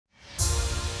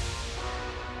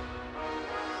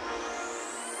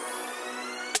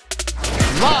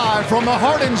Live from the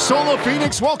heart and soul of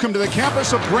Phoenix, welcome to the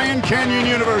campus of Grand Canyon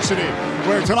University,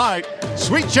 where tonight,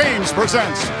 Sweet James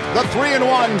presents the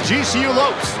 3-1 GCU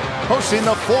Lopes, hosting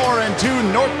the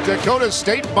 4-2 North Dakota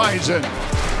State Bison.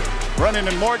 Brennan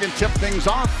and Morgan tip things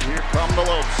off. Here come the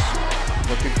Lopes,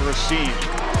 looking for a seam.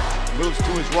 Moves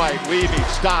to his right, weaving,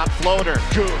 stop, floater,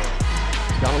 good.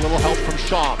 Got a little help from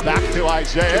Shaw, back to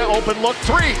Isaiah, open look,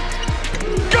 three,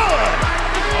 good!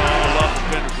 Oh, love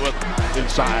the finish with him.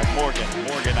 Inside, Morgan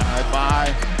out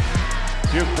by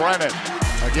Duke Brennan.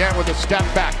 Again with a step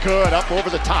back, good, up over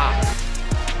the top.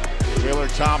 Wheeler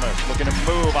Thomas looking to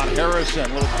move on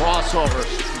Harrison, little crossover.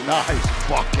 Nice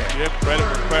bucket. Give credit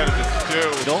where credit is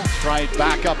due. Don't right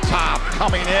back up top,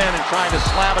 coming in and trying to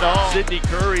slam it home. Sidney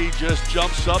Curry just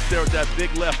jumps up there with that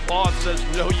big left paw and says,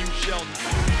 no, you shall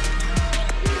not.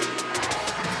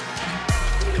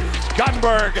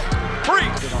 Gunberg, free.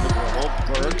 On the dribble,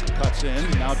 Berg cuts in,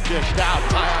 now dished out.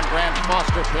 Tyon Grant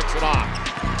Foster picks it off.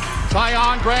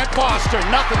 Tyon Grant Foster,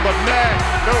 nothing but net,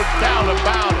 no doubt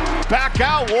about it. Back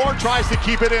out, Ward tries to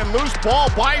keep it in. Loose ball,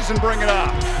 Bison bring it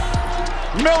up.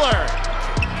 Miller,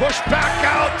 push back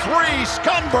out, three,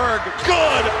 Gunberg,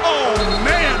 good. Oh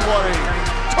man, what a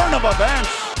turn of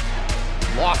events.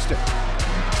 Lost it.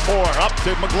 4, up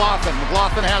to McLaughlin.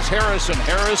 McLaughlin has Harrison.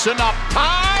 Harrison up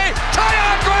high.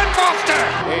 Tyon Grant Foster.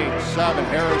 8-7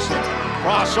 Harrison.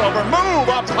 Crossover move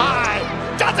up high.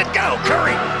 Doesn't go.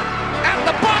 Curry at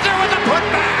the buzzer with a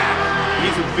putback.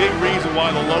 He's a big reason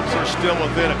why the Lopes are still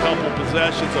within a couple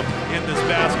possessions in this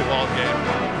basketball game.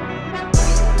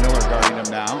 Miller guarding him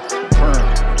now. Turn.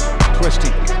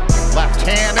 Twisting. Left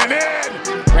hand and in.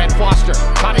 Grant Foster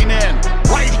cutting in.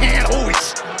 Right hand. Oh,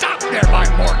 he's stopped there by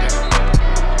Morgan.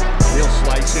 He'll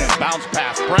slice in, bounce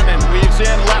pass. Brennan weaves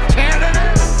in, left-handed.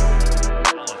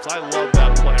 I love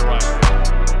that play right there.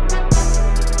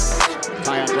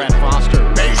 Tyon Grant Foster,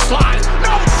 baseline,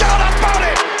 no doubt about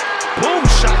it. Boom,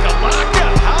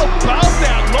 shakalaka. How about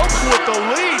that? Lopes with the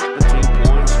lead. 15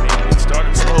 points, maybe it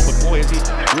started slow, but boy, has he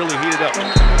really heated up.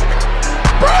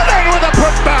 Brennan with a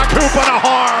putback hoop and a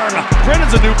horn.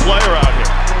 Brennan's a new player out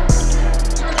here.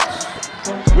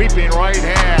 Sweeping right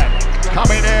hand.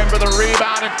 Coming in for the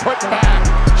rebound and put back,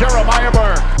 Jeremiah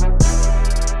Burke.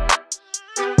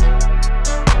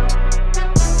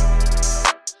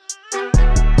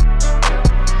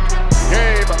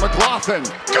 Gabe McLaughlin,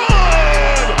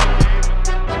 good!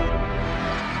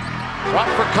 Drop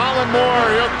for Colin Moore,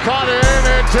 he'll cut in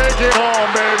and take it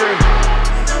home, baby.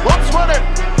 Let's win it,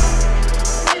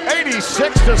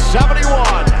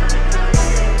 86-71.